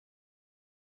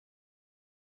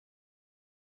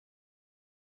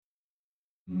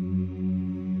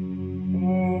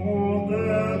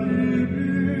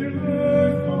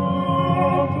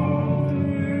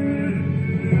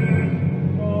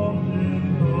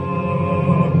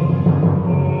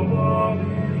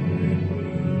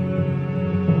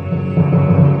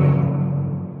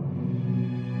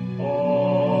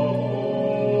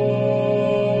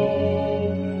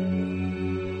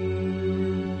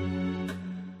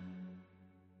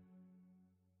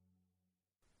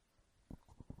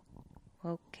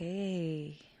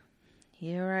Okay,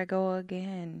 here I go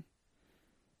again,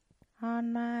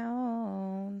 on my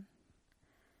own,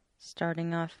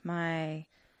 starting off my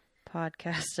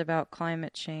podcast about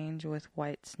climate change with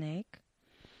Whitesnake.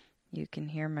 You can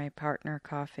hear my partner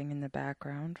coughing in the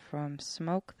background from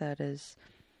smoke that is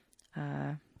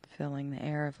filling the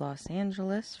air of Los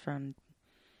Angeles from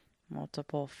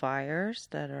multiple fires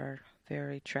that are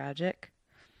very tragic.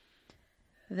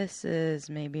 This is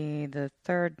maybe the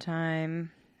third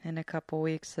time in a couple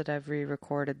weeks that I've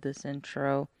re-recorded this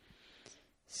intro.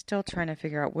 Still trying to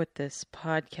figure out what this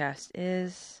podcast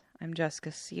is. I'm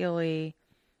Jessica Seeley.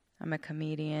 I'm a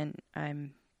comedian.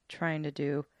 I'm trying to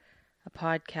do a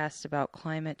podcast about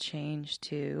climate change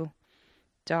to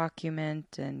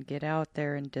document and get out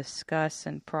there and discuss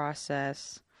and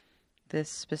process this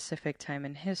specific time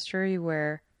in history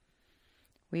where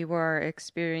we were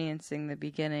experiencing the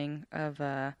beginning of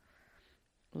a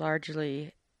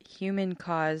largely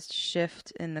human-caused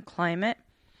shift in the climate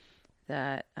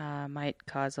that might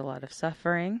cause a lot of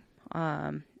suffering.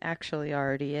 Actually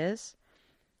already is.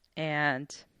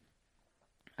 And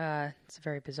it's a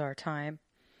very bizarre time.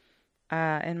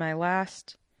 In my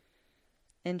last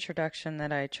introduction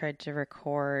that I tried to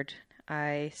record,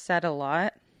 I said a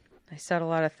lot. I said a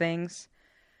lot of things.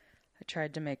 I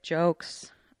tried to make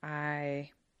jokes.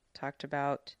 I talked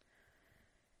about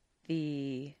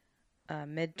the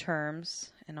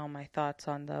midterms and all my thoughts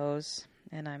on those,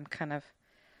 and I'm kind of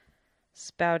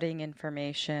spouting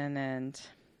information, and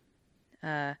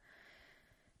I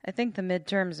think the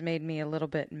midterms made me a little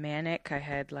bit manic. I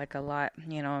had like a lot,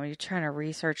 you're trying to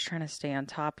research, trying to stay on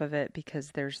top of it,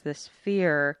 because there's this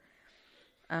fear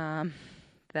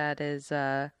that is,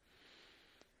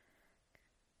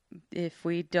 if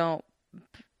we don't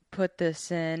put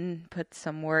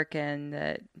some work in,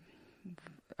 that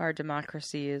our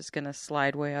democracy is going to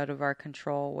slide way out of our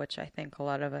control, which I think a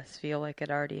lot of us feel like it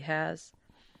already has.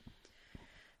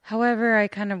 However, I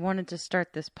kind of wanted to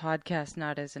start this podcast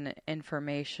not as an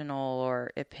informational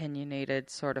or opinionated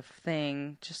sort of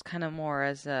thing, just kind of more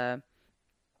as a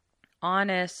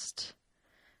honest,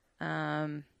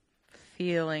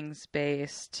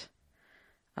 feelings-based,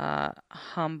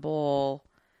 humble,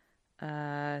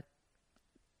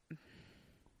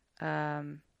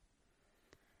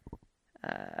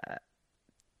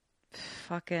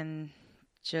 fucking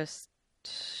just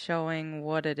showing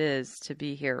what it is to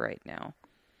be here right now.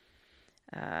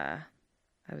 I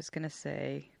was gonna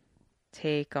say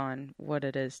take on what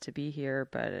it is to be here,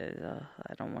 but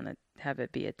I don't want to have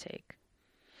it be a take.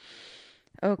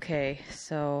 Okay,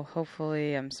 so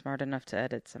hopefully I'm smart enough to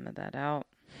edit some of that out.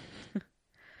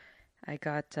 I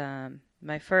got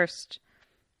my first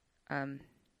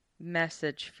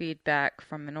message feedback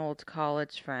from an old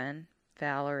college friend,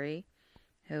 Valerie,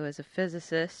 who is a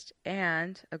physicist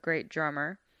and a great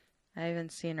drummer. I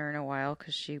haven't seen her in a while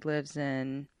because she lives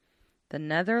in the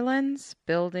Netherlands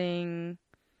building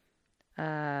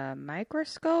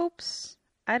microscopes.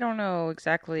 I don't know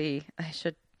exactly. I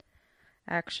should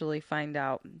actually find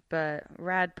out. But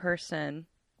rad person.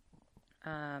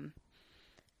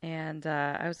 And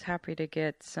I was happy to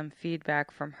get some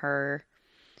feedback from her.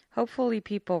 Hopefully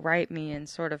people write me and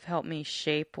sort of help me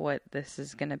shape what this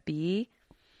is going to be.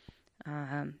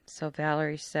 So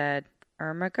Valerie said,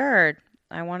 Irma Gerd,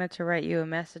 I wanted to write you a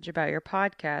message about your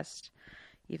podcast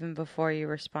even before you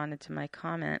responded to my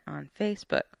comment on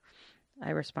Facebook.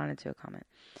 I responded to a comment.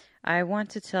 I want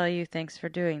to tell you thanks for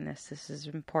doing this. This is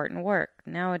important work.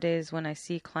 Nowadays, when I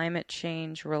see climate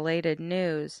change related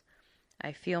news,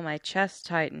 I feel my chest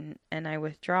tighten and I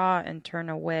withdraw and turn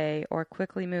away or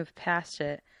quickly move past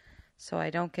it so I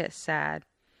don't get sad.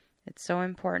 It's so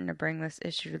important to bring this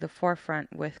issue to the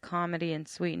forefront with comedy and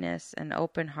sweetness and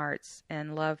open hearts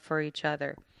and love for each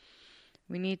other.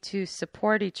 We need to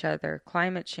support each other.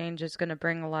 Climate change is going to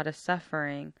bring a lot of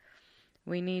suffering.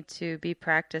 We need to be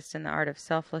practiced in the art of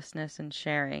selflessness and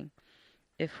sharing.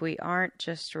 If we aren't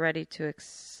just ready to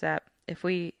accept that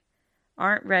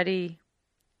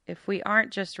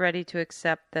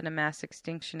a mass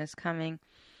extinction is coming,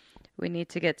 we need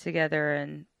to get together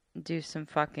and do some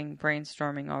fucking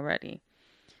brainstorming already.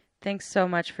 Thanks so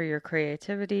much for your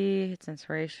creativity. It's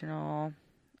inspirational.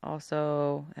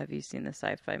 also, have you seen the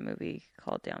sci-fi movie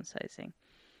called Downsizing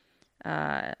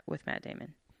with Matt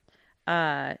Damon?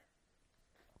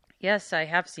 Yes, I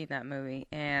have seen that movie,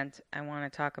 and I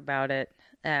want to talk about it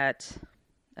at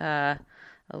a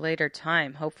later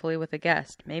time, hopefully with a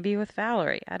guest, maybe with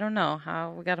Valerie. I don't know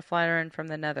how. We got to fly her in from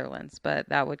the Netherlands, but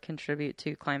that would contribute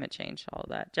to climate change, all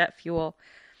that jet fuel.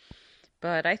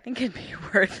 But I think it'd be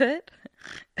worth it.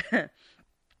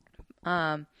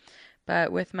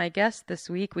 But with my guest this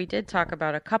week, we did talk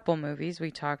about a couple movies.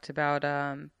 We talked about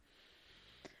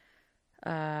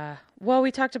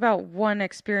we talked about one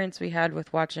experience we had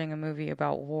with watching a movie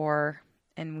about war,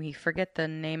 and we forget the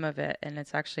name of it, and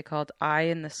it's actually called Eye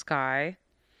in the Sky,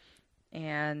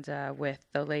 and with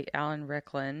the late Alan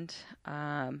Rickland.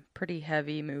 Pretty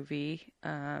heavy movie,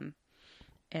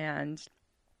 and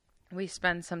we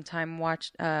spent some time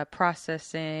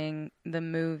processing the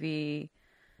movie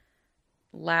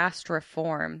Last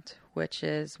Reformed, which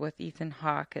is with Ethan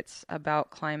Hawke. It's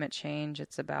about climate change.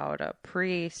 It's about a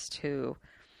priest who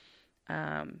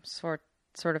sort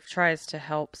of tries to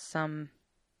help some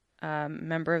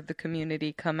member of the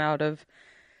community come out of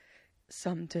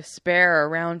some despair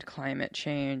around climate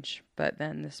change. But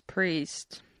then this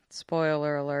priest,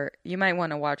 spoiler alert, you might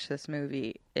want to watch this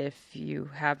movie if you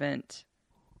haven't,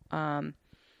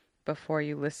 before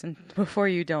you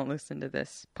don't listen to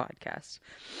this podcast.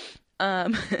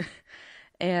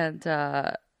 And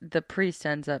the priest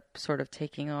ends up sort of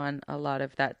taking on a lot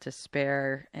of that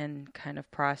despair and kind of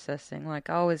processing like,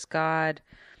 oh, is God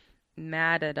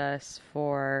mad at us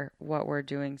for what we're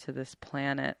doing to this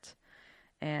planet?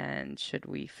 And should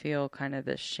we feel kind of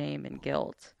this shame and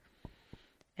guilt?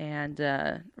 And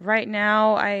right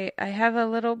now I have a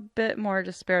little bit more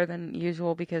despair than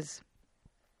usual because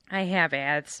I have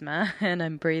asthma and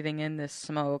I'm breathing in this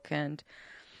smoke, and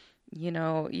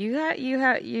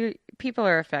people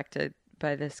are affected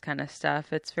by this kind of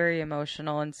stuff. It's very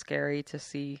emotional and scary to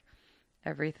see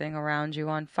everything around you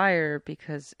on fire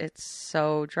because it's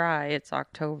so dry. It's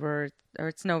October or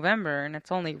it's November and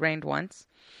it's only rained once.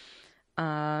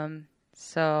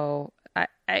 So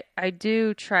I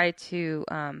do try to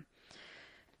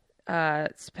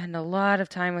spend a lot of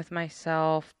time with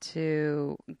myself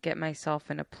to get myself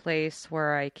in a place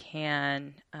where I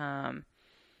can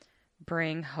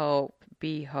bring hope,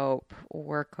 be hope,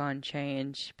 work on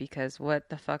change, because what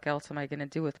the fuck else am I going to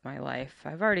do with my life?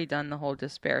 I've already done the whole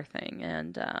despair thing,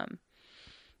 and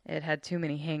it had too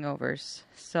many hangovers.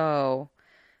 So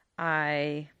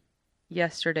I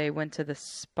yesterday went to the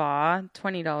spa,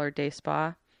 $20 day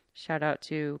spa, shout out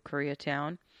to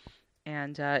Koreatown,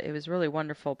 and it was really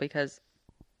wonderful because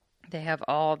they have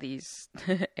all these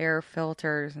air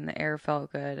filters and the air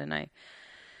felt good, and I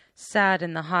sat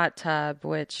in the hot tub,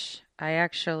 which I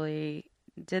actually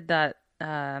did that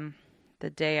the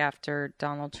day after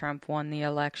Donald Trump won the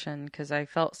election because I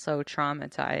felt so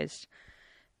traumatized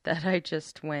that I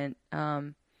just went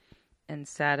and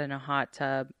sat in a hot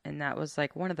tub, and that was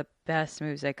like one of the best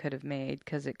moves I could have made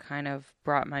because it kind of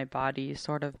brought my body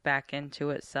sort of back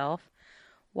into itself.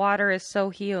 Water is so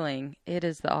healing. It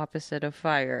is the opposite of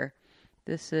fire.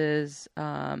 This is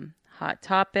Hot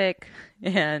Topic,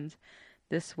 and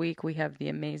this week we have the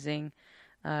amazing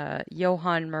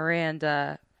Johan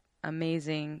Miranda,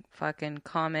 amazing fucking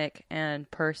comic and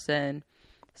person,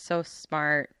 so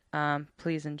smart.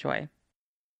 Please enjoy.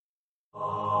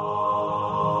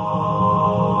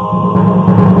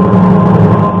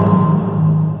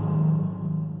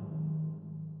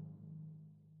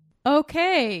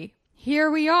 Okay,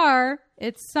 here we are.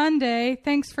 It's Sunday.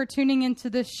 Thanks for tuning into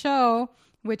this show,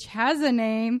 which has a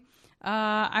name.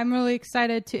 I'm really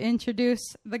excited to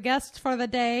introduce the guest for the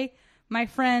day, my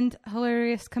friend,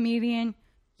 hilarious comedian,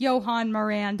 Johan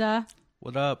Miranda.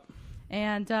 What up?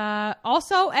 And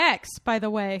also X, by the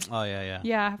way. Oh, yeah.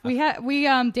 Yeah, we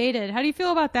dated. How do you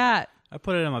feel about that? I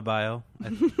put it in my bio.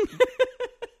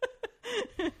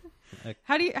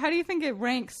 How do you think it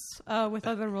ranks with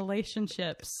other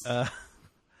relationships? It's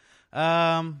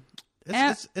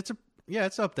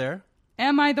up there.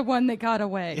 Am I the one that got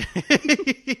away?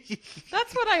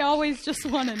 That's what I always just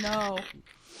want to know.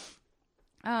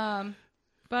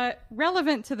 But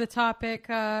relevant to the topic,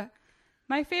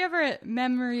 my favorite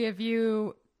memory of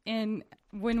you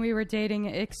when we were dating,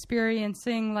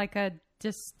 experiencing like a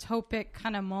dystopic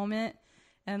kind of moment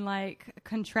and like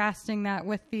contrasting that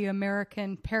with the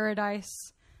American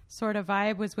Paradise sort of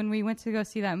vibe was when we went to go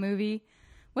see that movie.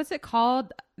 What's it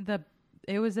called?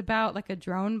 It was about like a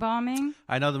drone bombing.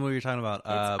 I know the movie you're talking about.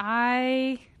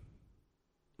 I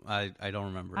don't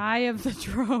remember. Eye of the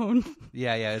Drone.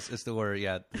 Yeah, it's the word.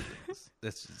 Yeah,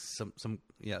 it's some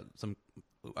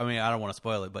I mean, I don't want to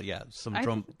spoil it, but yeah, some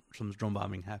drone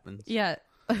bombing happens. Yeah.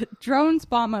 Drones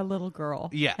bomb a little girl.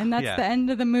 Yeah. And that's the end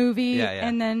of the movie. Yeah, yeah.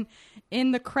 And then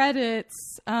in the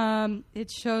credits,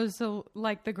 it shows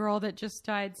the girl that just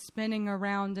died spinning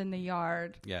around in the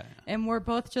yard. Yeah. And we're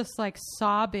both just like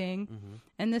sobbing. Mm-hmm.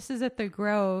 And this is at the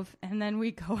Grove. And then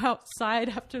we go outside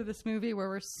after this movie where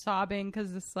we're sobbing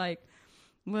because this like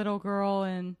little girl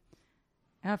in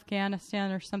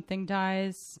Afghanistan or something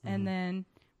dies. Mm-hmm. And then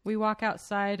we walk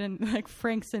outside and like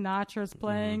Frank Sinatra's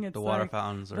playing. It's The water like,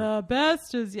 fountains are... the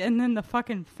best is, and then the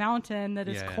fucking fountain that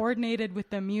is Yeah, yeah. coordinated with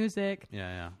the music.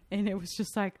 Yeah, And it was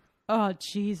just like, oh,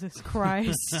 Jesus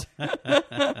Christ.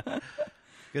 yeah.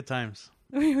 Good times.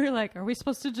 We were like, are we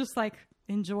supposed to just like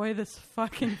enjoy this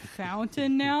fucking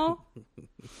fountain now?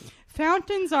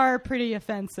 Fountains are pretty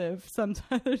offensive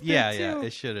sometimes. Yeah, too. yeah.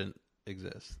 It shouldn't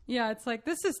exist. Yeah, it's like,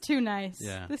 this is too nice.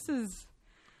 Yeah. This is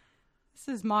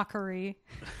mockery.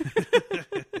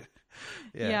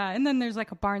 Yeah. And then there's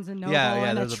like a Barnes and Noble Yeah,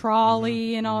 and a there's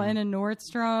trolley and all, and a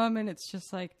Nordstrom, and it's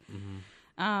just like, Mm-hmm.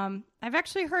 I've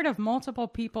actually heard of multiple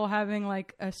people having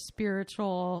like a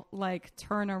spiritual like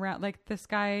turnaround. Like this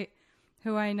guy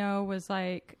who I know was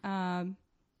like,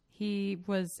 he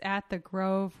was at the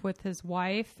Grove with his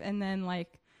wife, and then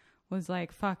like was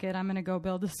like, fuck it, I'm gonna go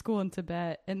build a school in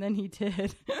Tibet, and then he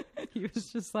did. He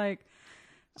was just like,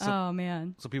 oh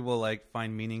man. So people like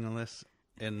find meaningless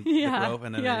in Yeah, the Grove,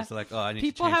 and then yeah. they're just like, oh, I need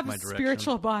People to change have my direction.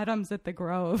 spiritual bottoms at the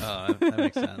Grove. Oh, that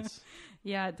makes sense.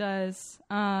 Yeah, it does.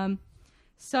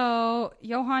 So,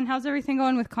 Johan, how's everything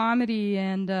going with comedy?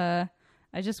 And I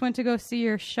just went to go see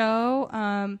your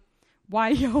show, Why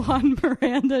Johan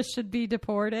Miranda Should Be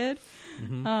Deported,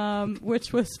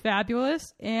 which was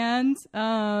fabulous. And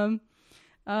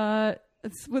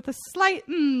it's with a slight,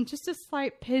 just a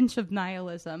slight pinch of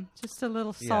nihilism, just a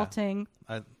little Yeah. salting.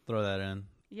 I throw that in.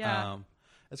 Yeah.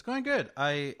 It's going good.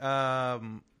 I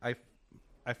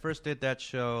first did that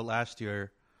show last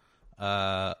year.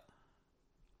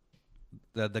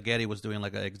 The Getty was doing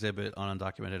like an exhibit on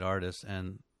undocumented artists,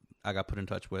 and I got put in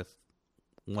touch with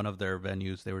one of their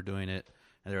venues. They were doing it,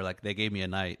 and they were like, they gave me a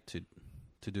night to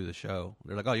do the show.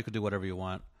 They're like, oh, you could do whatever you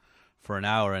want for an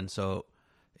hour, and so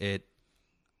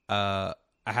I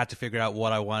had to figure out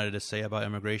what I wanted to say about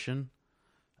immigration,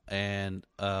 and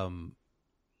I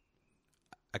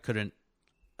couldn't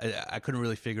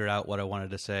really figure out what I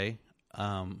wanted to say.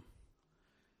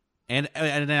 And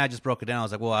then I just broke it down. I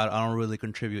was like, well, I don't really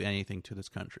contribute anything to this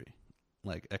country,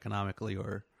 like economically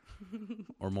or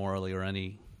morally or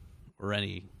any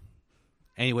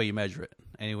way you measure it,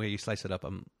 any way you slice it up,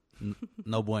 I'm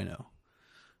no bueno.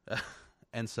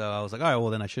 And so I was like, all right, well,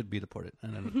 then I should be deported.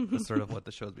 And then that's sort of what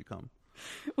the show's become.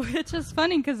 Which is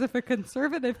funny because if a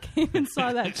conservative came and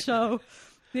saw that show,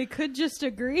 they could just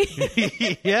agree.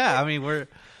 Yeah, I mean,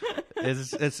 it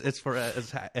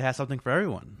has something for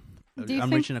everyone.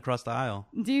 I'm reaching across the aisle.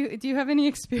 Do you have any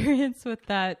experience with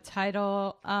that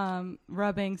title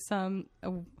rubbing some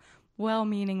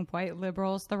well-meaning white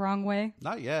liberals the wrong way?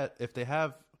 Not yet. If they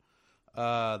have,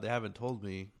 they haven't told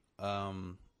me.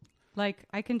 Like,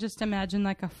 I can just imagine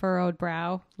like a furrowed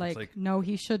brow. Like no,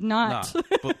 he should Nah,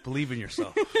 not. believe in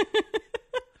yourself.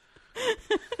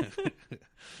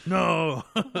 No.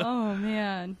 Oh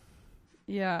man,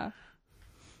 yeah.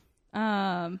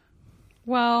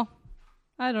 Well,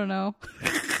 I don't know.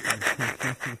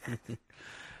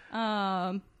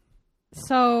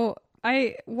 So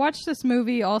I watched this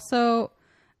movie also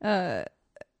that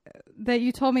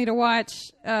you told me to watch,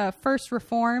 First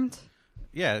Reformed,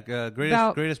 Yeah,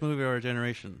 greatest movie of our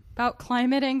generation. about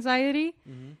climate anxiety.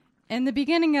 Mm-hmm. In the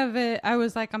beginning of it, I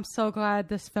was like, I'm so glad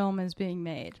this film is being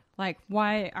made. Like,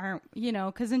 why aren't,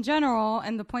 because in general,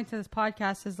 and the point of this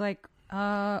podcast is like,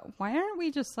 why aren't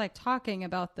we just like talking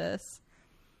about this?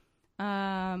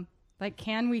 Like,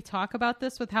 can we talk about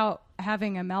this without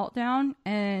having a meltdown?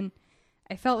 And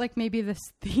I felt like maybe this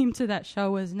theme to that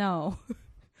show was no.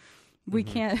 We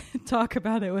can't talk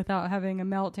about it without having a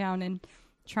meltdown and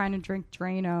trying to drink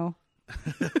Drano.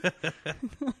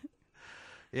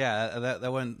 Yeah,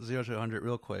 that went 0 to 100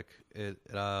 real quick. Yeah,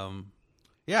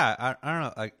 I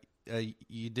don't know.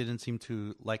 You didn't seem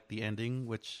to like the ending,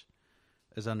 which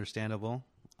is understandable.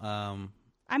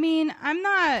 I mean, I'm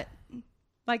not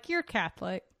like, you're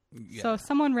Catholic. Yeah. So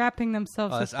someone wrapping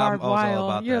themselves with I'm barbed also wire,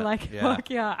 about you're that. like, Yeah. fuck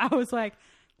yeah. I was like,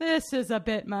 this is a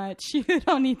bit much. You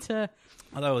don't need to.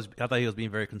 I thought he was being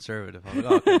very conservative. I was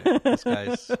like, oh, okay, this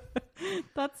guy's.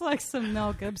 That's like some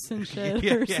Mel Gibson shit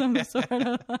Yeah, or yeah. some sort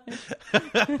of like,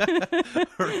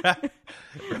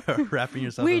 Wrapping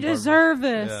yourself. we in barbed deserve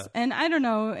wire. this. Yeah. And I don't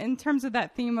know, in terms of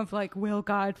that theme of like, will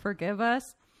God forgive us?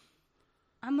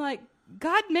 I'm like,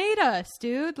 God made us,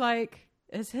 dude. Like,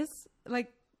 is his,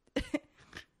 like,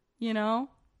 you know,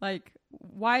 like,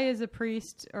 why as a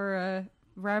priest or a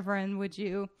reverend would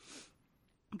you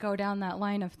go down that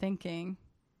line of thinking?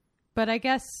 But I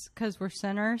guess because we're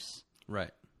sinners.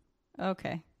 Right.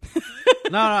 Okay.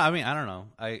 No, I mean, I don't know.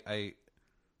 I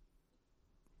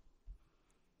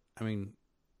mean,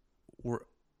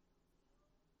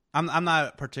 I'm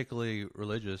not particularly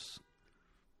religious.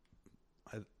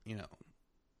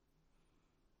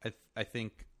 I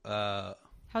think.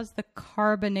 How's the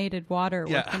carbonated water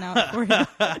Yeah. working out for you?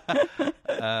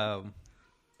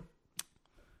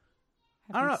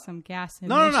 I don't know. Some gas.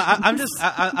 No. I'm just.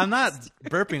 I'm not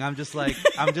burping. I'm just like.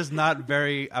 I'm just not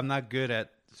very. I'm not good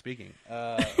at speaking.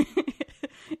 I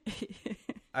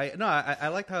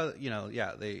liked how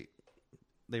Yeah.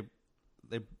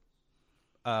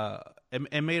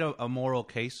 It made a moral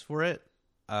case for it,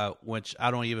 which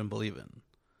I don't even believe in.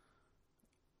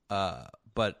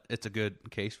 But it's a good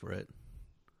case for it,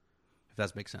 if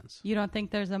that makes sense. You don't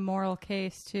think there's a moral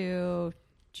case to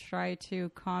try to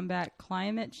combat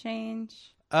climate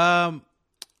change? I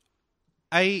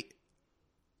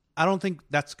don't think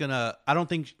that's gonna. I don't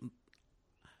think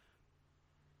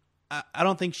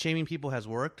shaming people has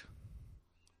worked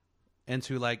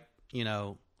into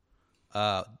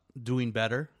doing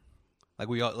better. Like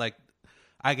we all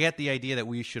I get the idea that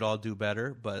we should all do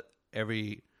better, but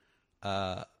every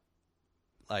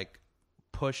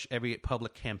push, every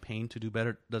public campaign to do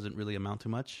better doesn't really amount to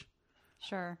much.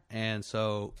 Sure. And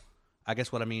so I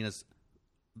guess what I mean is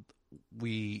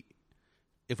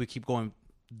if we keep going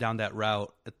down that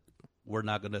route, it's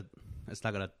not going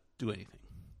to do anything.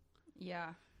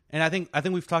 Yeah. And I think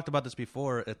we've talked about this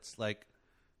before. It's like,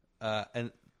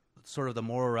 and sort of the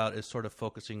moral route is sort of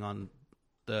focusing on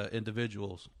the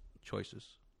individual's choices.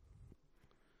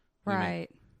 Right.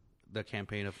 The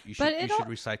campaign of you should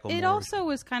recycle more. It also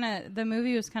was the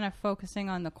movie was kind of focusing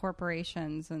on the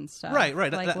corporations and stuff. Right.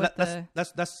 Like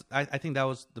I think that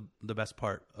was the best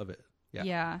part of it. Yeah.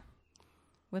 Yeah.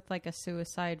 With like a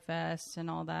suicide vest and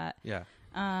all that. Yeah.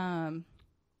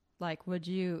 Like,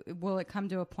 will it come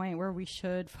to a point where we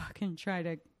should fucking try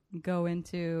to go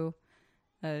into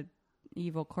a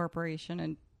evil corporation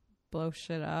and blow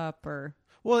shit up or?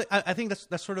 Well, I think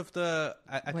that's sort of the.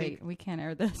 I Wait, think we can't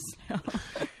air this now.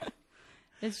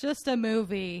 It's just a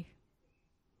movie.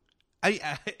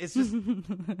 It's just.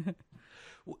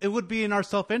 It would be in our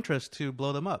self-interest to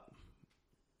blow them up.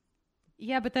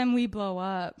 Yeah, but then we blow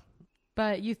up.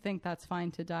 But you think that's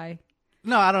fine to die?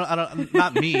 No, I don't.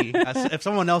 Not me. If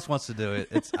someone else wants to do it,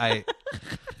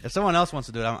 If someone else wants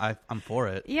to do it, I'm for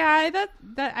it. Yeah,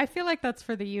 that I feel like that's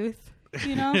for the youth,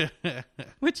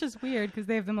 which is weird because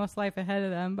they have the most life ahead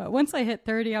of them. But once I hit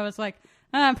 30, I was like,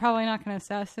 I'm probably not going to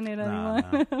assassinate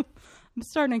anyone. No. I'm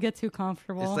starting to get too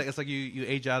comfortable. It's like you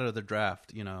age out of the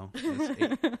draft.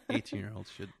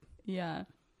 18-year-olds should. Yeah,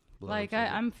 like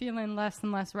I'm feeling less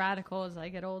and less radical as I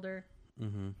get older.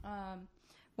 Mm-hmm.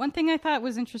 One thing I thought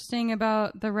was interesting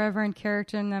about the Reverend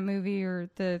character in that movie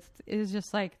is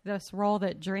just like this role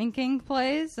that drinking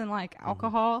plays and like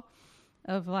alcohol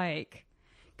of like,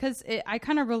 cause I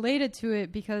kind of related to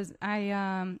it because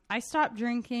I stopped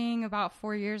drinking about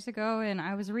 4 years ago and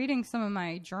I was reading some of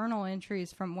my journal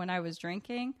entries from when I was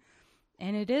drinking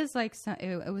and it is like,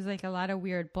 it was like a lot of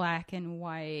weird black and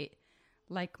white,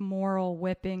 like moral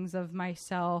whippings of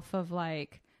myself of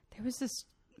like, there was this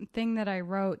thing that I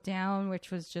wrote down, which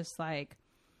was just like,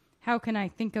 how can I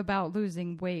think about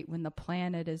losing weight when the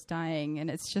planet is dying?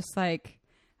 And it's just like,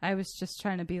 I was just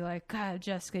trying to be like, God,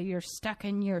 Jessica, you're stuck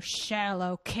in your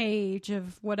shallow cage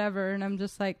of whatever. And I'm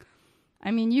just like,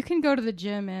 I mean, you can go to the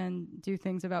gym and do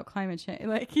things about climate change.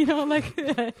 Like,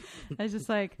 I was just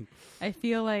like, I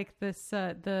feel like this,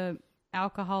 the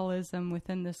alcoholism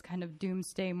within this kind of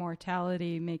doomsday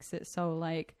mortality makes it so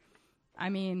like, I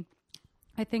mean,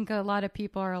 I think a lot of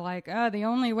people are like, the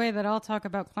only way that I'll talk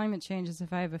about climate change is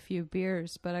if I have a few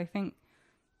beers. But I think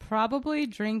probably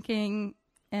drinking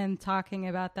and talking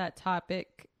about that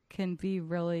topic can be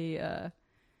really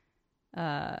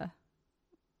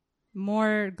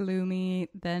more gloomy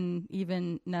than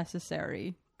even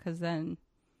necessary. Because then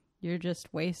you're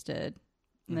just wasted.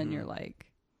 And then you're like,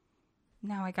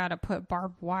 now I got to put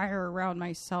barbed wire around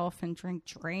myself and drink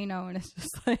Drano. And it's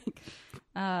just like,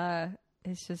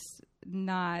 it's just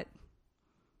not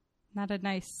a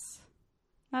nice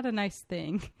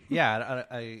thing. Yeah,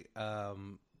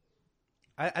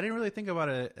 I didn't really think about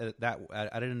it that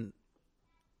didn't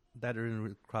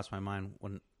really cross my mind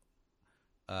when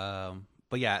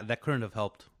but yeah, that couldn't have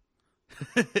helped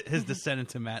his descent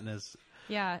into madness.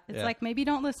 Yeah, it's like maybe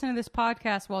don't listen to this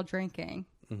podcast while drinking.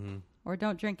 Mm-hmm. Or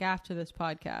don't drink after this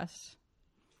podcast.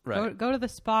 Right. Go to the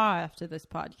spa after this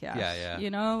podcast. Yeah, yeah.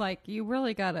 You know, like you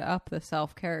really got to up the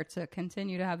self-care to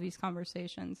continue to have these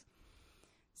conversations.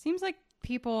 Seems like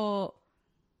people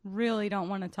really don't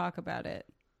want to talk about it.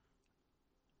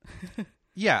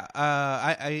 Yeah,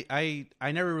 I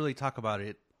never really talk about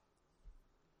it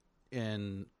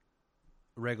in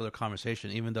regular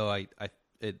conversation, even though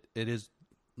it is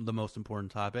the most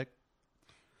important topic.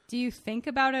 Do you think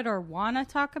about it or want to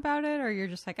talk about it, or you're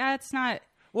just like, it's not?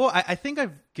 Well, I think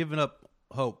I've given up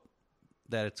hope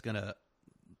that it's gonna.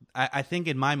 I think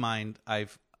in my mind,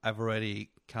 I've already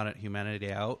counted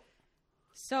humanity out.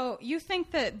 So you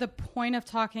think that the point of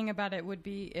talking about it would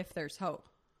be if there's hope,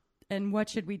 and what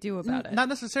should we do about it? Not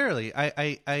necessarily.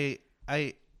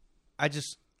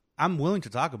 I'm willing to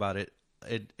talk about it.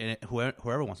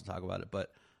 Whoever wants to talk about it,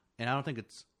 and I don't think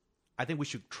it's. I think we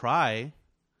should try,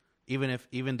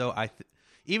 even though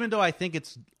I think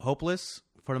it's hopeless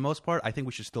for the most part. I think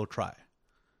we should still try,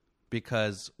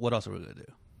 because what else are we gonna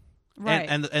do? Right.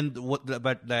 And what?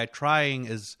 But that trying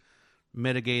is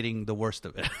mitigating the worst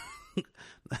of it,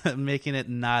 making it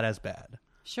not as bad.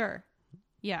 Sure.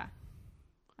 Yeah.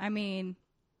 I mean,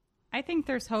 I think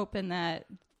there's hope in that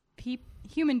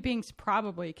human beings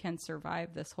probably can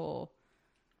survive this whole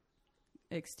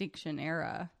extinction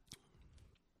era.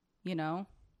 You know,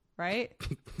 right?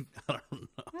 I don't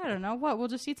know. I don't know. What? We'll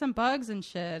just eat some bugs and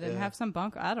shit and have some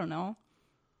bunk. I don't know.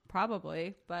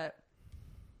 Probably. But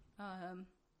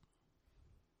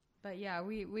yeah,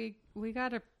 we got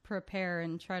to prepare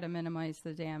and try to minimize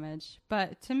the damage.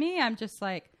 But to me, I'm just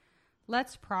like,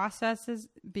 let's process this,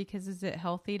 because is it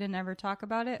healthy to never talk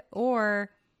about it?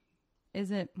 Or is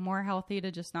it more healthy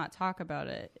to just not talk about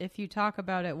it? If you talk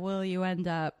about it, will you end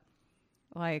up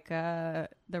like the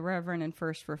Reverend in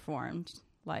First Reformed?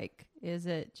 Like, is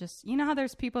it just, you know how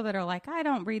there's people that are like, I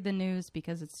don't read the news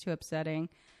because it's too upsetting.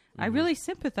 I really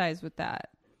sympathize with that.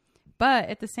 But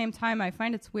at the same time, I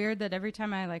find it's weird that every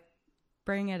time I like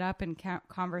bring it up in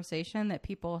conversation that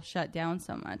people shut down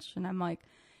so much. And I'm like,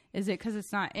 is it because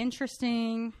it's not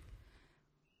interesting?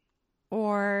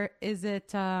 Or is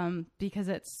it because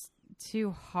it's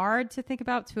too hard to think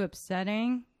about, too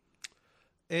upsetting?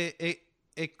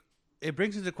 It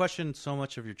brings into question so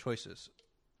much of your choices.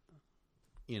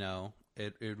 You know,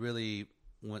 it really,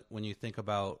 when you think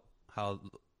about how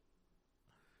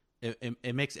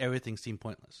it makes everything seem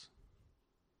pointless.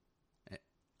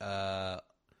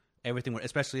 Everything,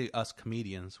 especially us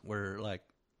comedians, we're like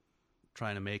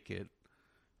trying to make it,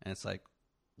 and it's like,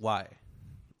 why?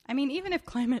 I mean, even if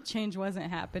climate change wasn't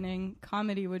happening,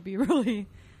 comedy would be really.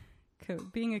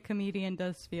 Being a comedian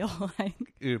does feel like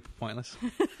pointless.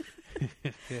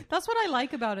 That's what I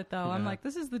like about it, though. Yeah. I'm like,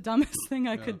 this is the dumbest thing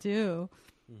I could do.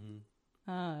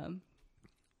 Mm-hmm.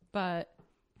 But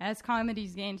as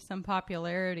comedy's gained some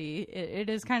popularity, it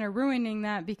is kind of ruining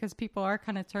that, because people are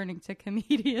kind of turning to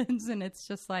comedians, and it's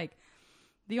just like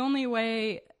the only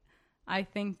way I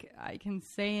think I can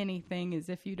say anything is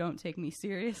if you don't take me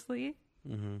seriously.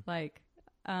 Mm-hmm. Like,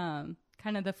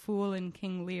 kind of the Fool and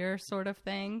King Lear sort of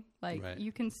thing. Like, right.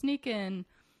 You can sneak in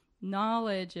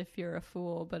knowledge if you're a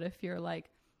fool, but if you're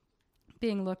like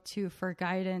being looked to for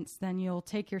guidance, then you'll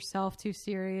take yourself too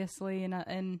seriously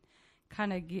and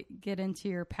kind of get into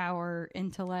your power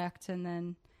intellect, and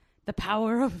then the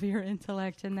power of your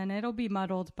intellect, and then it'll be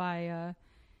muddled by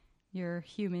your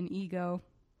human ego.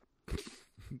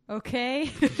 Okay?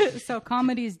 So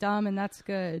comedy's dumb, and that's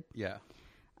good. Yeah.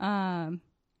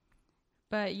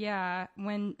 But yeah,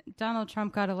 when Donald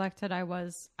Trump got elected,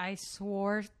 I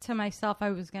swore to myself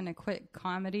I was going to quit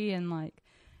comedy and like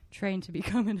train to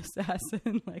become an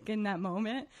assassin. Like, in that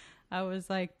moment, I was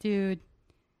like, dude,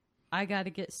 I got to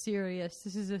get serious.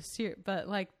 This is but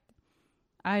like,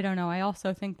 I don't know. I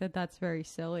also think that that's very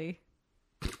silly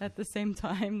at the same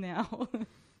time now.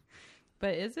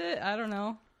 But is it? I don't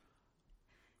know.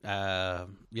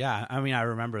 Yeah. I mean, I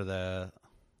remember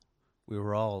we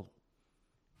were all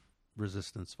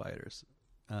resistance fighters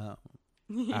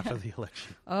after the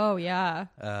election. Oh yeah,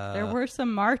 there were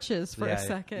some marches for a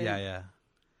second. Yeah.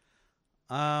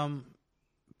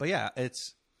 But yeah,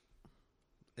 is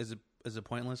it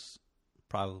pointless?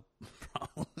 Probably.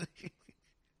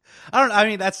 I don't know. I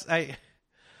mean, I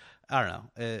don't know.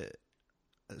 I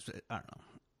don't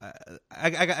know.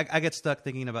 I get stuck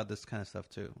thinking about this kind of stuff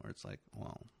too, where it's like,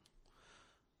 well.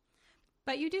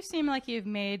 But you do seem like you've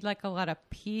made like a lot of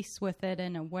peace with it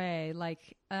in a way,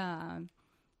 like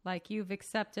you've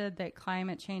accepted that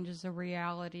climate change is a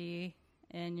reality,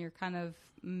 and you're kind of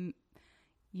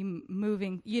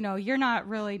moving. You know, you're not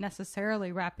really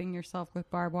necessarily wrapping yourself with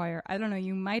barbed wire. I don't know.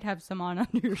 You might have some on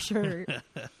under your shirt.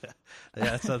 Yeah,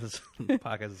 that's how this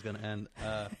podcast is going to end.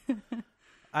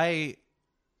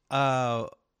 the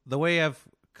way I've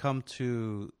come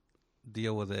to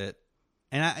deal with it,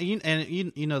 and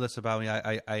you know this about me.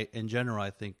 I in general,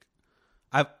 I think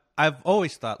I've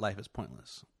always thought life is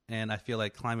pointless, and I feel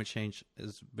like climate change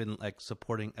has been like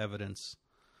supporting evidence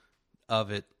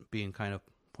of it being kind of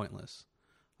pointless,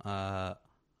 and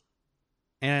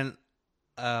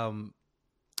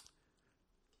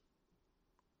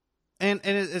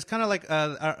it's kind of like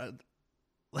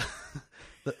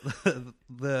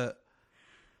the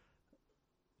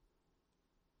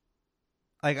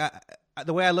like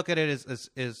the way I look at it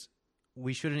is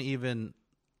we shouldn't even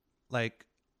like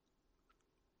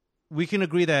we can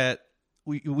agree that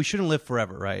we shouldn't live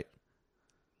forever, right?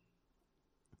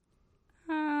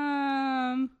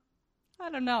 I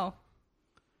don't know.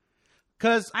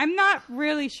 Because I'm not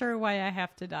really sure why I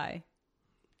have to die.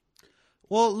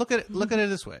 Well, look at it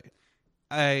this way.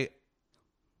 Have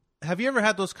you ever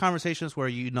had those conversations where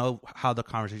you know how the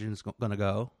conversation is going to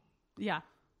go? Yeah.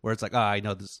 Where it's like, I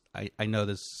know this. I know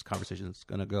this conversation is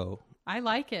going to go. I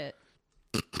like it.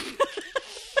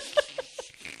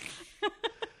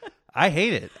 I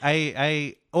hate it.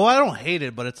 I don't hate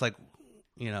it, but it's like,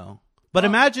 you know. But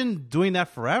imagine doing that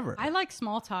forever. I like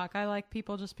small talk. I like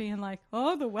people just being like,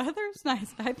 "Oh, the weather's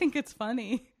nice." I think it's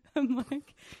funny. I'm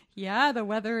like, "Yeah, the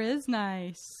weather is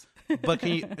nice." But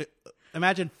can you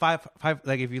imagine five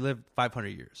like if you lived 500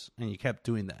 years and you kept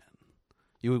doing that,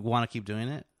 you would want to keep doing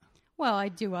it? Well,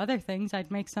 I'd do other things.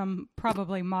 I'd make some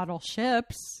probably model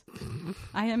ships.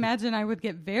 I imagine I would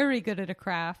get very good at a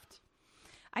craft.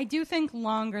 I do think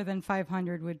longer than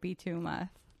 500 would be too much.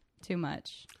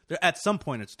 At some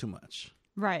point, it's too much.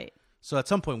 Right. So at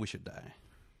some point, we should die.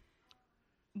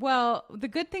 Well, the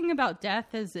good thing about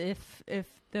death is if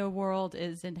the world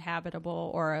is inhabitable,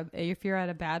 or if you're at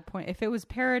a bad point, if it was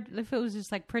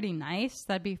just like pretty nice,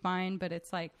 that'd be fine. But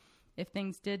it's like if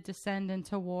things did descend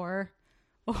into war,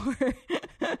 or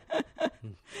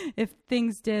if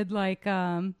things did like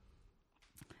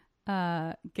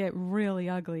get really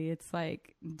ugly, it's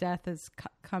like death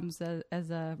comes as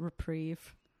a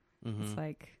reprieve. Mm-hmm. It's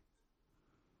like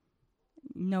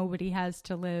nobody has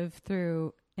to live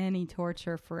through any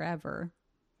torture forever.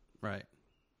 Right.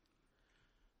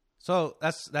 So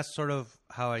that's sort of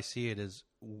how I see it. Is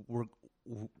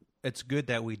it's good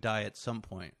that we die at some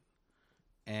point,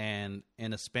 and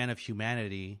in a span of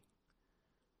humanity,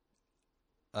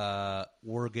 we're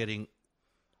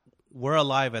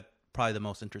alive at probably the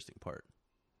most interesting part,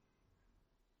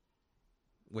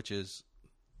 which is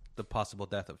the possible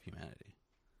death of humanity.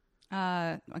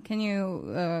 Can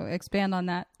you expand on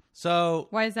that? So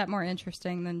why is that more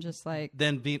interesting than just like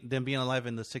than being alive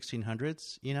in the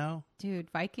 1600s? You know, dude,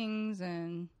 Vikings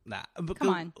and come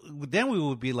on. Then we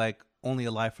would be like only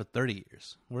alive for 30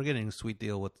 years. We're getting a sweet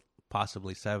deal with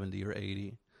possibly 70 or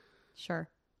 80. Sure.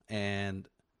 And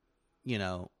you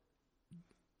know,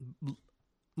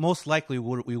 most likely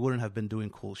we wouldn't have been doing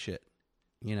cool shit.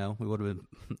 You know, we would have been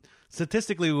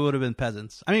statistically we would have been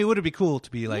peasants. I mean, it would be cool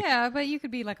to be like but you could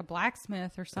be like a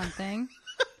blacksmith or something.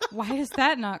 Why is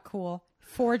that not cool?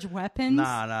 Forge weapons?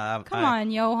 Nah. Come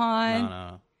on,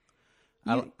 Johan.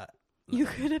 No. You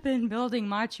could have been building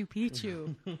Machu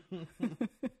Picchu. Could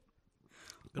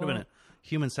have been a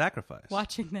human sacrifice.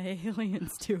 Watching the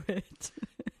aliens do it.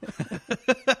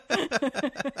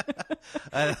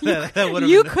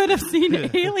 You could have seen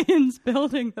aliens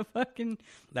building the fucking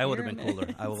That would have been cooler.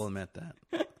 I will admit that.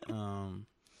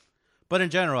 But in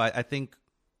general, I think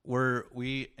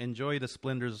we enjoy the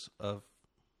splendors of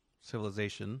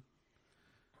civilization.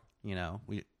 You know,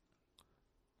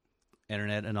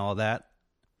 internet and all that,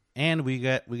 and we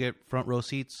get front row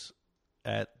seats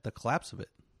at the collapse of it.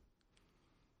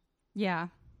 Yeah.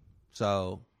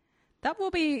 So that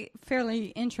will be fairly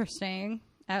interesting,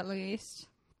 at least,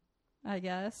 I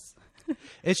guess.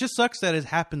 It just sucks that it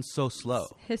happens so slow.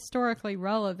 It's historically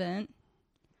relevant.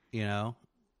 You know,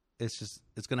 it's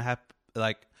going to happen.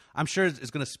 Like, I'm sure it's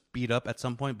going to speed up at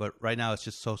some point, but right now it's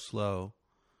just so slow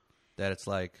that it's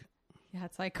like. Yeah,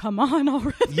 it's like, come on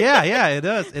already. Yeah, it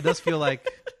does. It does feel like.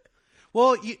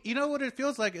 Well, you know what it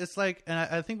feels like? It's like, and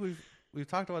I think we've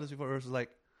talked about this before. It's like,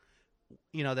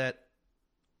 you know, that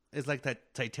it's like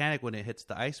that Titanic when it hits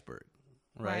the iceberg,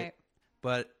 right?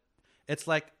 But it's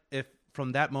like if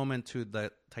from that moment to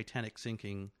the Titanic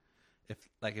sinking, if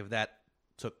that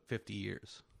took 50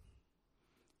 years,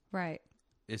 right?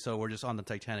 So we're just on the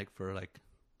Titanic for like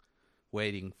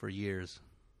waiting for years,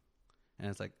 and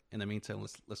it's like in the meantime,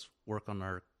 let's work on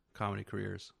our comedy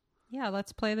careers. Yeah,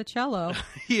 let's play the cello.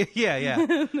 yeah.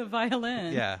 The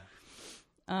violin. Yeah.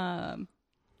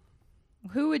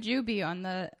 Who would you be on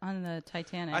the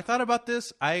Titanic? I thought about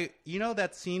this. You know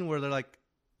that scene where they're like,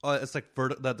 it's like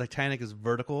the Titanic is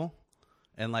vertical,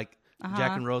 and like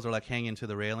Jack and Rose are like hanging to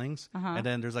the railings, and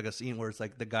then there's like a scene where it's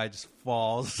like the guy just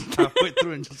falls halfway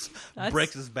through and just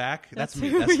breaks his back. That's me.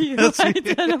 Who you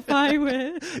identify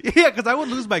with. Yeah, because I would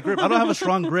lose my grip. I don't have a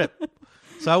strong grip,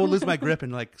 so I would lose my grip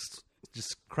and like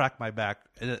just crack my back.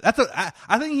 And I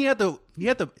think he had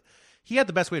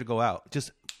the best way to go out,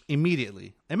 just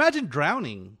immediately. Imagine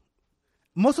drowning.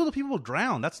 Most of the people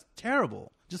drown. That's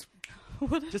terrible. Just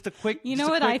a quick. You know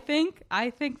what I think? I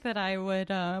think that I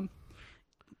would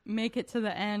make it to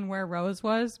the end where Rose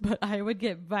was, but I would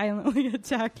get violently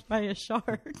attacked by a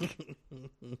shark.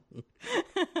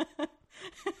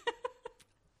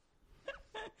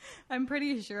 I'm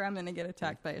pretty sure I'm going to get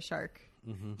attacked by a shark.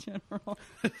 In general.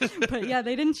 But yeah,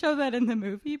 they didn't show that in the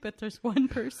movie, but there's one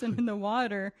person in the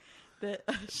water that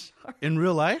a shark. In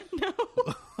real life? No.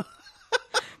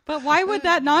 But why would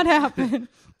that not happen?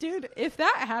 Dude, if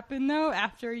that happened though,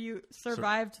 after you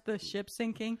survived the ship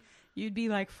sinking, you'd be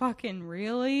like, fucking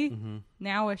really?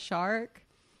 Now a shark?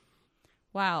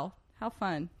 Wow. How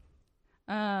fun.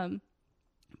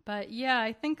 But yeah,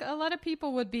 I think a lot of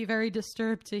people would be very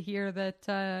disturbed to hear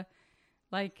that,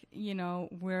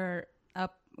 we're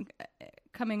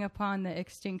coming upon the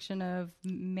extinction of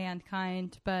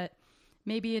mankind, but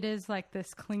maybe it is like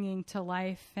this clinging to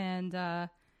life and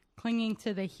clinging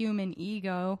to the human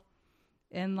ego.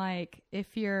 And like,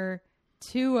 if you're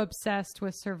too obsessed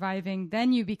with surviving,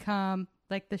 then you become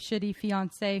like the shitty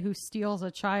fiance who steals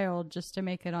a child just to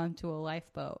make it onto a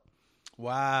lifeboat.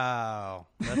 Wow.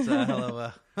 That's a hell of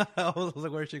a... I was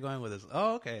like, where's she going with this?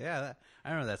 Oh, okay. Yeah, I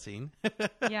remember that scene.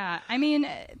 Yeah. I mean,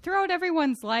 throughout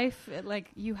everyone's life,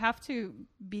 like, you have to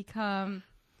become...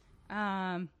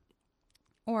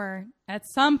 or at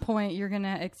some point, you're going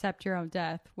to accept your own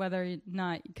death, whether or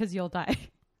not... Because you'll die.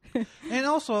 And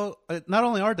also, not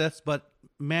only our deaths, but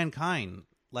mankind.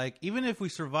 Like, even if we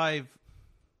survive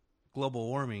global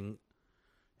warming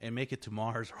and make it to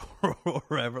Mars or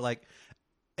wherever, like...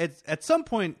 At some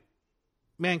point,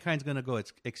 mankind's going to go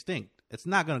extinct. It's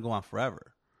not going to go on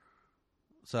forever.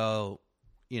 So,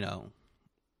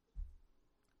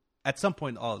 at some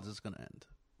point, all of this is going to end.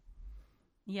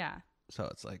 Yeah. So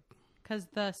it's like... Because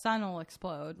the sun will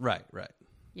explode. Right.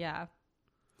 Yeah.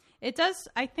 It does,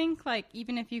 I think, like,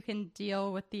 even if you can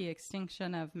deal with the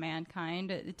extinction of mankind,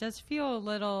 it does feel a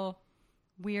little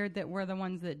weird that we're the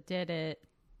ones that did it.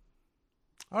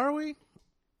 Are we?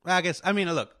 I guess, I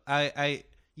mean, look,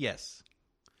 yes.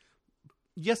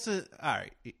 Yes, all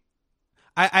right.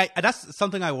 I that's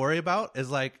something I worry about is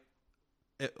like,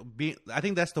 I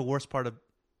think that's the worst part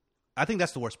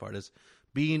is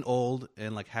being old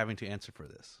and like having to answer for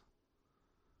this.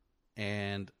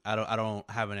 And I don't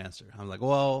have an answer. I'm like,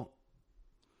 well,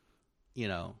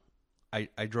 I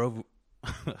drove,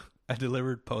 I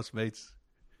delivered Postmates.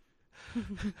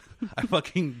 I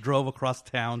fucking drove across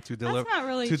town to deliver. That's not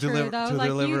really true, though. To like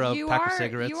deliver a pack of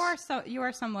cigarettes. You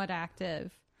are somewhat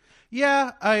active.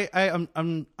 Yeah,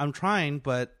 I'm trying,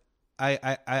 but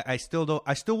I still don't.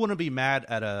 I still wouldn't be mad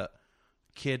at a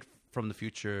kid from the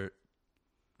future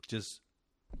just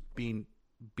being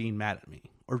mad at me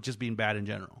or just being bad in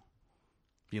general.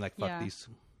 Being like, fuck these.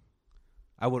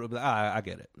 I would. I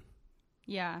get it.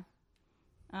 Yeah.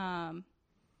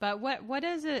 But what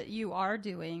is it you are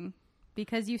doing?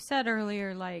 Because you said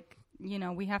earlier, like,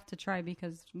 we have to try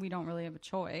because we don't really have a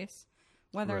choice.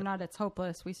 Whether or not it's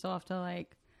hopeless, we still have to,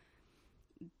 like,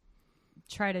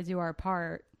 try to do our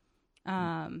part.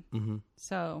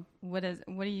 So what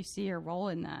do you see your role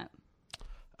in that?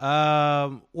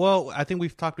 Well, I think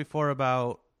we've talked before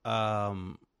about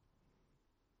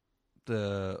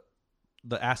the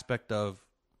aspect of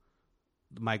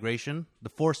migration, the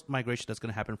forced migration that's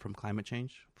going to happen from climate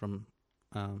change, from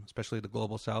especially the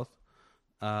global south,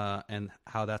 and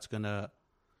how that's going to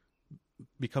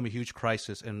become a huge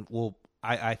crisis, and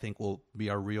I think will be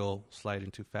our real slide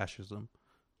into fascism,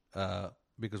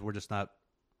 because we're just not.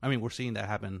 I mean, we're seeing that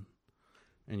happen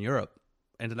in Europe,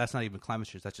 and that's not even climate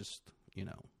change. That's just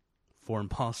foreign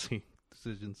policy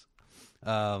decisions.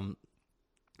 And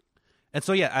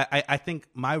so yeah, I think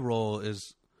my role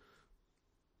is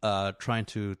trying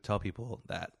to tell people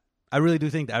that I really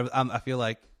do think that I feel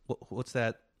like what's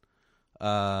that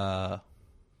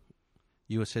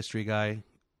U.S. history guy,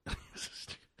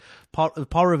 Paul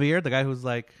Revere, the guy who's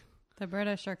like the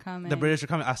British are coming.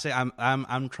 I say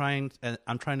I'm trying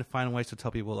to find ways to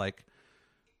tell people like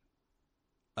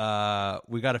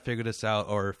we got to figure this out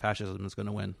or fascism is going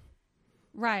to win.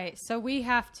 Right. So we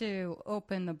have to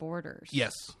open the borders.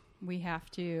 Yes. We have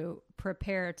to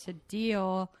prepare to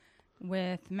deal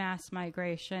with mass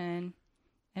migration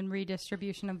and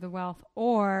redistribution of the wealth,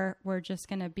 or we're just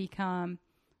going to become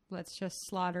let's just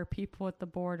slaughter people at the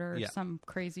border or Yeah. some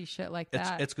crazy shit like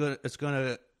that. It's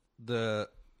gonna the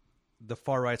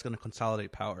far right's gonna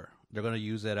consolidate power. They're gonna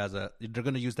use it they're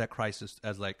gonna use that crisis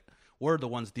as like, we're the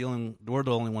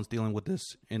only ones dealing with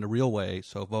this in a real way,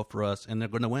 so vote for us, and they're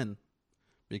gonna win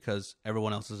because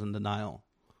everyone else is in denial.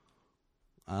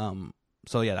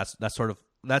 So yeah, that's sort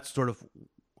of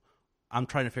I'm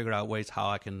trying to figure out ways how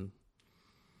I can,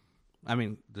 I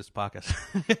mean, this podcast.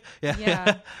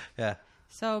 Yeah. Yeah.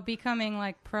 So becoming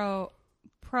like pro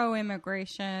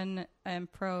immigration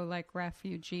and pro like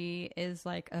refugee is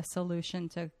like a solution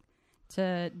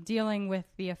to dealing with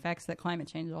the effects that climate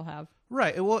change will have.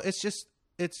 Right. Well,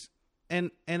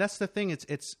 and that's the thing.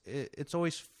 It's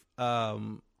always,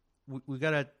 we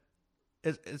gotta,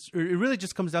 it really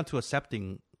just comes down to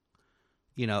accepting,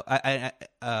 you know,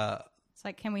 It's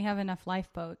like, can we have enough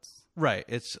lifeboats? right.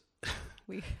 It's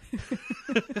We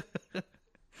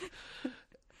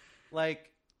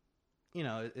like, you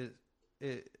know,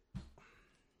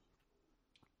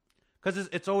 because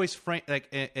it's always framed like,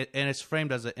 and it's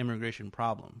framed as an immigration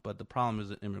problem, but the problem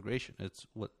isn't immigration. It's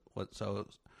what so,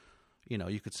 you know,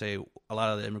 you could say a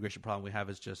lot of the immigration problem we have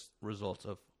is just results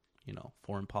of, you know,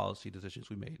 foreign policy decisions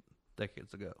we made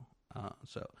decades ago.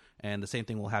 So, and the same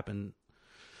thing will happen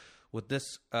with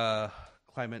this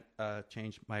climate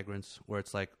change migrants, where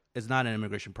it's like, it's not an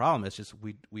immigration problem. It's just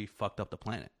we fucked up the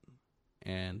planet,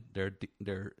 and they're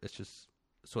it's just,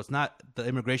 so it's not the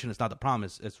immigration. It's not the problem.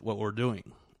 It's what we're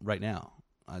doing right now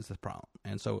is the problem.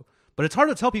 And so, but it's hard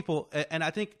to tell people. And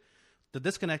I think the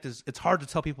disconnect is, it's hard to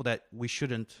tell people that we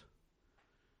shouldn't.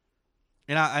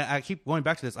 And I keep going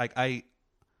back to this. Like,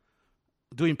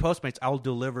 doing Postmates, I'll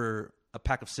deliver a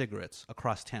pack of cigarettes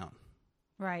across town.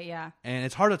 Right, yeah. And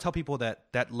it's hard to tell people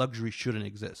that luxury shouldn't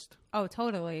exist. Oh,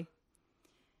 totally.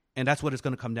 And that's what it's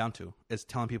going to come down to, is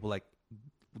telling people like,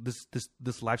 this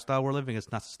lifestyle we're living is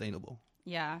not sustainable.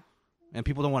 Yeah. And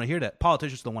people don't want to hear that.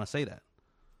 Politicians don't want to say that.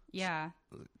 Yeah.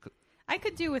 I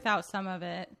could do without some of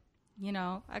it. You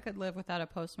know, I could live without a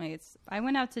Postmates. I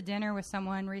went out to dinner with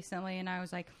someone recently, and I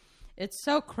was like, it's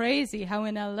so crazy how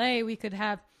in LA we could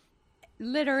have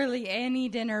literally any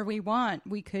dinner we want.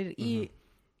 We could eat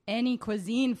any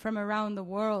cuisine from around the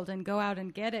world and go out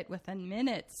and get it within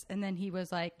minutes. And then he was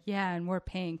like, yeah, and we're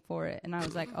paying for it. And I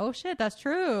was like, oh shit, that's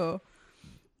true.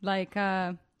 Like,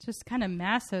 just kind of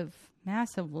massive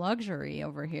luxury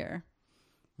over here.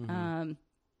 You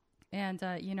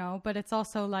know, but it's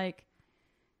also like,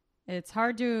 it's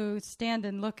hard to stand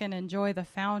and look and enjoy the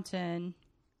fountain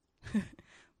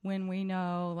when we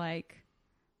know like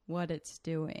what it's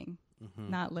doing.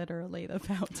 Not literally the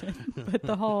fountain, but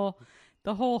the whole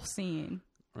scene.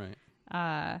 Right.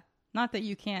 Not that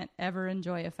you can't ever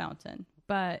enjoy a fountain,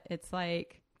 but it's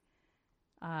like,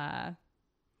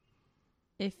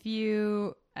 if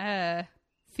you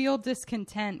feel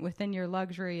discontent within your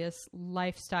luxurious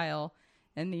lifestyle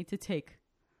and need to take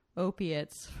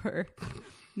opiates for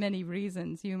many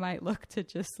reasons, you might look to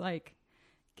just like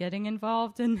getting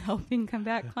involved in helping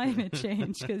combat climate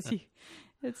change, because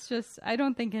it's just, I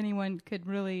don't think anyone could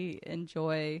really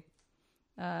enjoy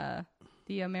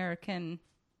the American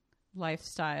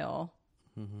lifestyle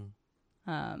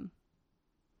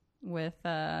with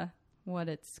what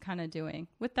it's kind of doing.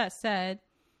 With that said,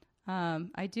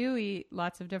 I do eat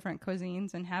lots of different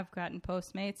cuisines and have gotten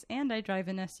Postmates, and I drive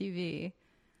an SUV.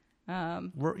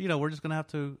 We're just gonna have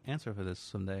to answer for this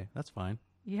someday. That's fine.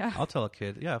 Yeah, I'll tell a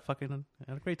kid. Yeah, fucking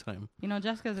had a great time. You know,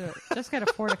 Jessica got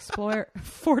a Ford Explorer.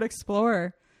 Ford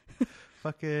Explorer.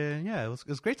 Fucking yeah, it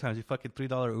was great times. You fucking $3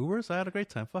 Ubers. I had a great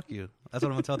time. Fuck you. That's what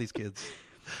I'm gonna tell these kids.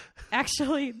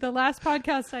 Actually, the last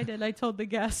podcast I did, I told the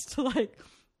guests to, like,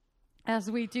 as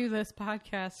we do this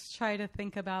podcast, try to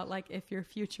think about like, if your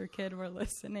future kid were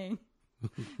listening,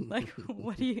 like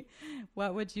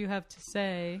what would you have to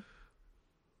say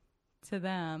to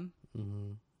them?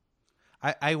 Mm-hmm.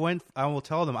 I will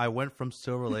tell them I went from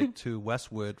Silver Lake to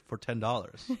Westwood for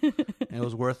 $10, and it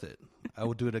was worth it. I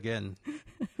would do it again.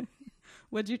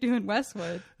 What'd you do in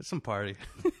Westwood? It's some party.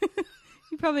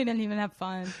 You probably didn't even have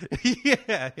fun.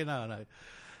 Yeah, you know. No.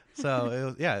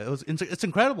 So it's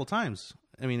incredible times.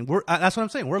 I mean, that's what I'm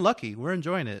saying. We're lucky. We're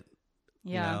enjoying it.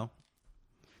 Yeah. You know?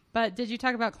 But did you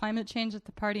talk about climate change at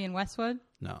the party in Westwood?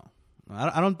 No,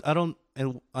 I don't.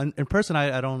 In person,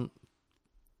 I don't.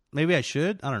 Maybe I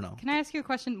should. I don't know. Can I ask you a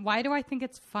question? Why do I think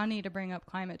it's funny to bring up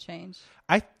climate change?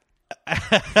 Well,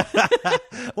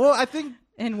 I think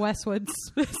in Westwood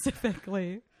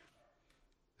specifically.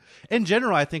 In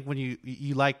general, I think when you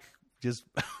like just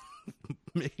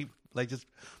like just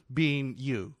being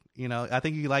you know, I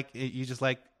think you like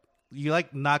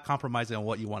not compromising on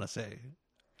what you want to say.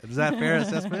 Is that a fair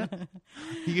assessment?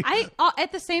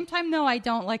 At the same time, though, I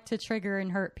don't like to trigger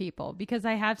and hurt people because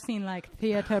I have seen like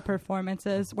theater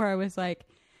performances where I was like,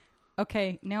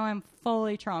 okay, now I'm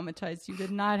fully traumatized. You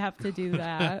did not have to do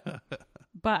that.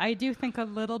 But I do think a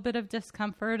little bit of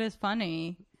discomfort is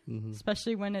funny,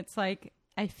 especially when it's like,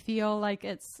 I feel like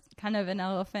it's kind of an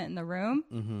elephant in the room.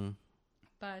 Mm-hmm.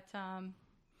 But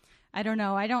I don't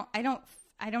know. I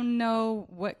don't know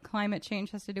what climate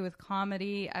change has to do with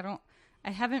comedy. I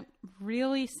haven't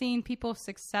really seen people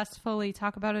successfully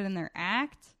talk about it in their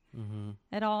act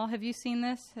at all. Have you seen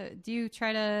this? Do you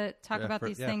try to talk about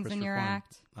these things in your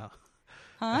act? Oh.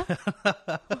 Huh?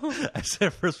 I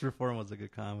said First Reform was a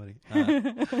good comedy. No,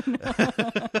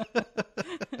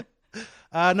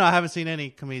 I haven't seen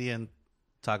any comedian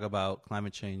talk about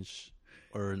climate change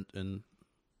or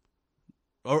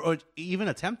even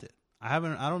attempt it. I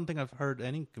don't think I've heard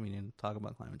any comedian talk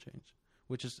about climate change,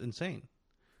 which is insane.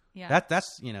 Yeah,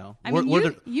 that's I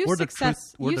mean, you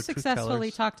successfully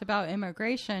tellers. talked about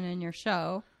immigration in your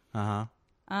show.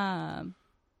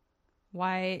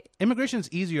 Why immigration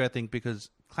is easier? I think because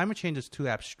climate change is too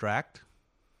abstract.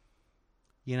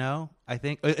 I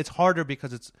think it's harder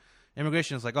because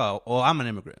immigration is like, oh, well, I'm an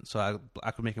immigrant, so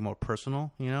I could make it more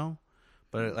personal.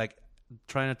 But like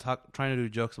trying to do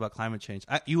jokes about climate change,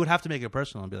 you would have to make it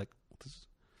personal and be like, this,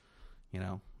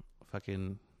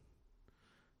 fucking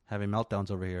having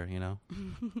meltdowns over here,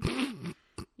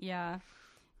 Yeah.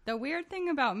 The weird thing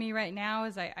about me right now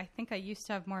is I think I used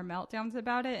to have more meltdowns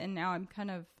about it, and now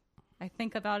I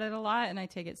think about it a lot and I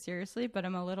take it seriously, but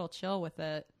I'm a little chill with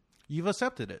it. You've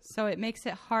accepted it. So it makes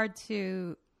it hard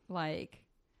to, like,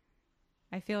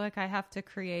 I feel like I have to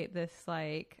create this,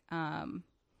 like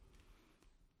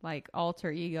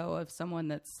alter ego of someone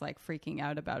that's, like, freaking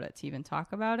out about it to even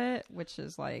talk about it, which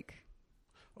is, like...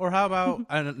 Or how about,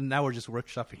 now we're just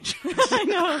workshopping. I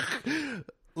know.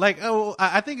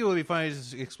 I think it would be funny to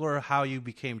just explore how you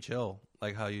became chill,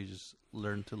 like how you just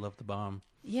learned to love the bomb.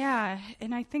 Yeah,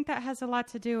 and I think that has a lot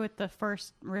to do with the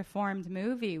first Reformed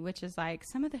movie, which is like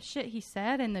some of the shit he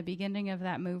said in the beginning of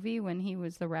that movie when he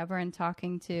was the Reverend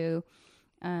talking to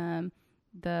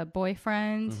the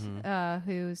boyfriend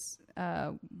whose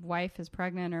wife is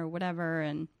pregnant or whatever,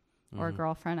 or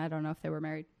girlfriend. I don't know if they were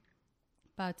married.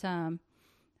 But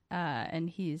and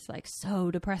he's like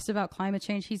so depressed about climate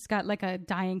change. He's got like a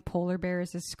dying polar bear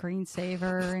as his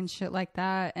screensaver and shit like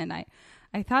that. And I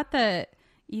thought that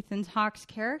Ethan Hawke's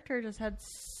character just had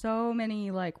so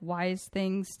many like wise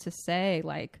things to say.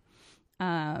 Like,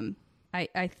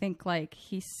 I think like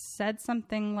he said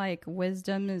something like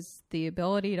wisdom is the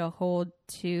ability to hold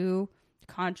two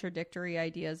contradictory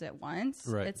ideas at once.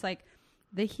 Right. It's like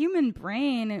the human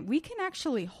brain, we can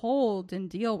actually hold and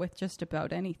deal with just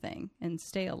about anything and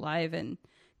stay alive and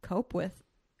cope with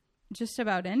just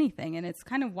about anything. And it's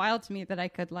kind of wild to me that I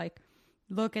could like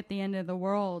look at the end of the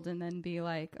world and then be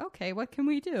like, okay, what can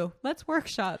we do? Let's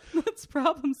workshop. Let's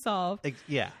problem solve.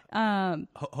 Yeah.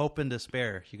 Hope and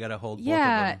despair. You got to hold both of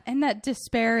them. And that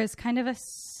despair is kind of a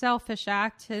selfish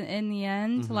act in the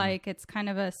end. Like it's kind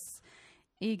of a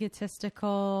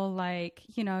egotistical, like,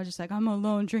 just like I'm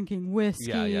alone drinking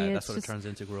whiskey. Yeah, that's what it turns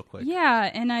into real quick.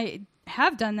 Yeah, and I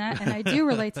have done that, and I do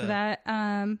relate to that.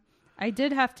 I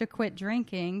did have to quit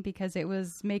drinking because it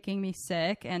was making me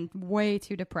sick and way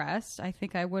too depressed. I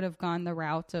think I would have gone the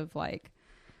route of like,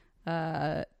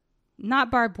 not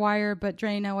barbed wire, but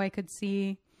Drano I could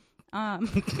see.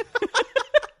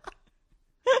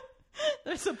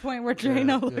 There's a point where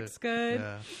Drano looks good.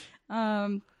 Yeah.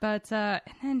 And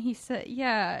then he said,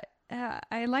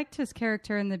 I liked his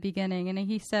character in the beginning, and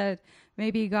he said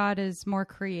maybe God is more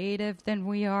creative than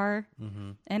we are.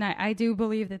 And I do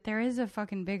believe that there is a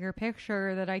fucking bigger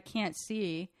picture that I can't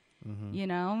see,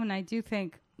 and I do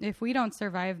think if we don't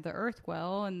survive the earth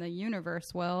well and the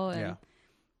universe well, and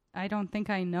I don't think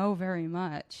I know very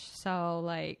much. So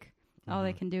like all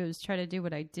I can do is try to do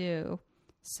what I do.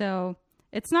 So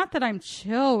it's not that I'm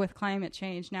chill with climate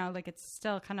change now. Like it's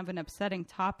still kind of an upsetting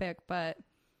topic, but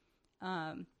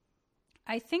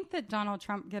I think that Donald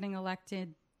Trump getting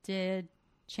elected did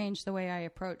change the way I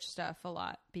approach stuff a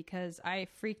lot because I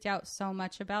freaked out so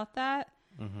much about that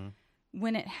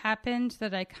when it happened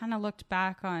that I kind of looked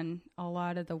back on a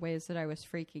lot of the ways that I was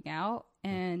freaking out.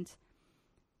 And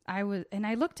I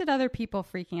looked at other people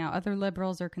freaking out, other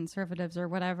liberals or conservatives or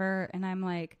whatever. And I'm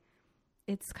like,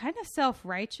 it's kind of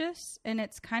self-righteous and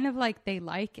it's kind of like they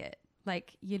like it.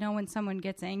 Like, when someone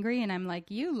gets angry and I'm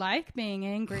like, you like being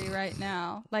angry right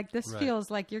now. Like this feels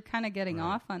like you're kind of getting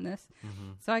off on this.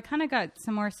 So I kind of got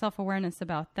some more self-awareness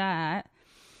about that.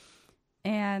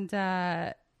 And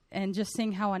and just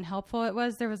seeing how unhelpful it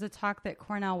was. There was a talk that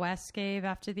Cornel West gave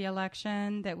after the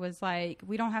election that was like,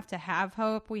 we don't have to have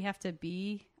hope. We have to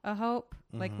be a hope.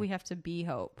 Like, we have to be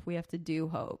hope. We have to do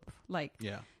hope. Like,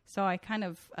 Yeah. So I kind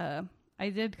of, I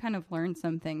did kind of learn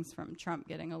some things from Trump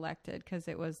getting elected, because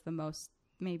it was the most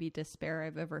maybe despair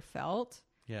I've ever felt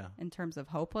Yeah. in terms of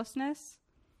hopelessness.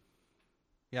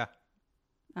 Yeah.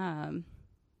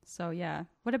 So yeah.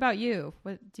 What about you?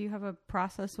 What do you have a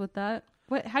process with that?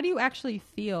 How do you actually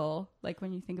feel like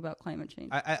when you think about climate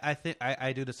change? I think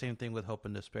I do the same thing with hope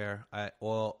and despair. I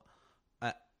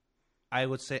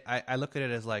would say I look at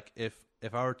it as like if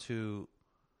I were to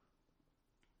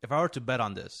bet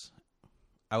on this,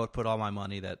 I would put all my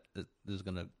money that this is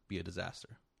going to be a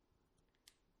disaster.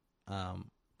 That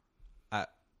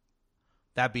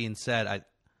being said,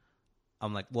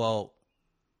 I'm like, well,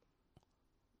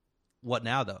 what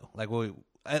now though? Like,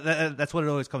 that's what it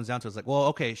always comes down to. It's like, well,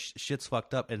 okay, shit's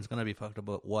fucked up and it's going to be fucked up,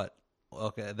 but what?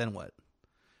 Okay, then what?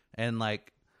 And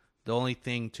like, the only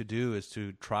thing to do is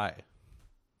to try.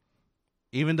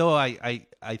 Even though I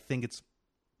think it's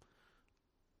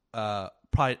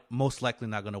probably most likely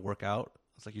not going to work out,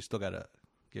 it's like you still got to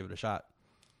give it a shot.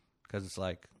 Because it's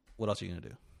like, what else are you going to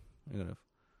do? You're going to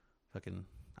fucking...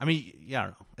 I mean, yeah, I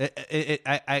don't know.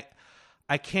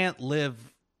 I can't live...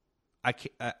 I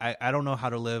don't know how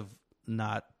to live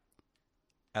not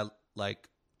at, like,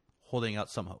 holding out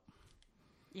some hope.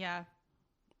 Yeah.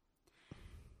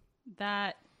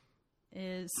 That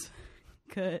is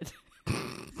good.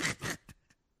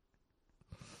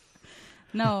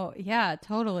 No, yeah,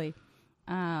 totally.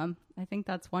 I think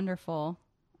that's wonderful.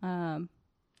 I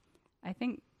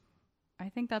think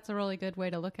that's a really good way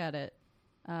to look at it.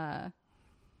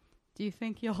 Do you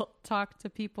think you'll talk to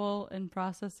people and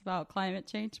process about climate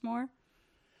change more?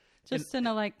 Just to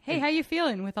know, like, hey, how you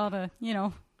feeling with all the, you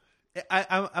know?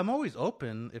 I'm always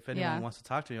open if anyone wants to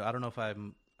talk to me. I don't know if I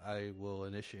will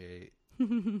initiate.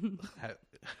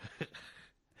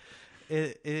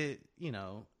 it you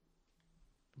know,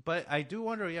 but I do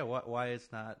wonder, why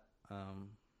it's not.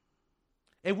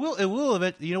 It will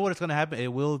eventually. You know what it's going to happen?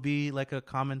 It will be like a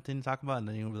common thing to talk about, and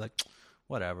then you'll be like,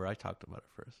 whatever. I talked about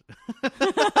it first.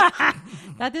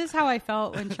 That is how I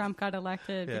felt when Trump got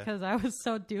elected, because I was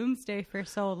so doomsday for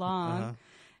so long,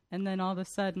 and then all of a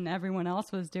sudden everyone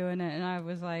else was doing it, and I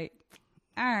was like,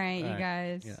 all right, you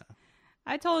guys. Yeah.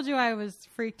 I told you I was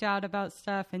freaked out about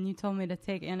stuff, and you told me to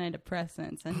take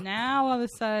antidepressants, and now all of a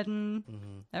sudden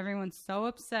everyone's so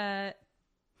upset.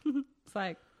 It's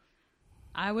like,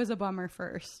 I was a bummer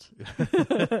first.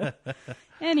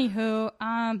 Anywho,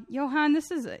 Johan,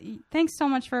 thanks so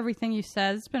much for everything you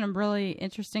said. It's been a really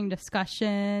interesting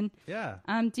discussion. Yeah.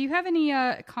 Do you have any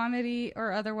comedy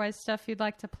or otherwise stuff you'd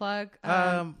like to plug?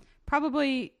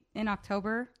 Probably in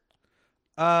October.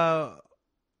 Well,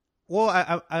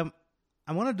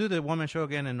 I'm going to do the one-man show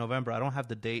again in November. I don't have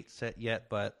the date set yet,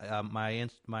 but my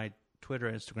Twitter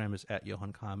and Instagram is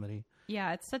 @JohanComedy.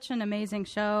 Yeah, it's such an amazing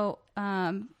show.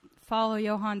 Follow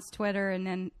Johan's Twitter, and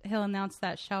then he'll announce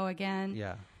that show again.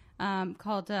 Yeah.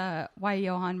 Called Why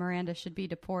Johan Miranda Should Be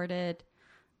Deported.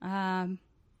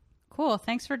 Cool.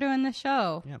 Thanks for doing the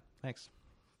show. Yeah, thanks.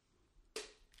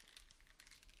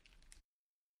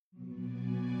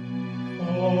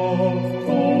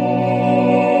 Oh.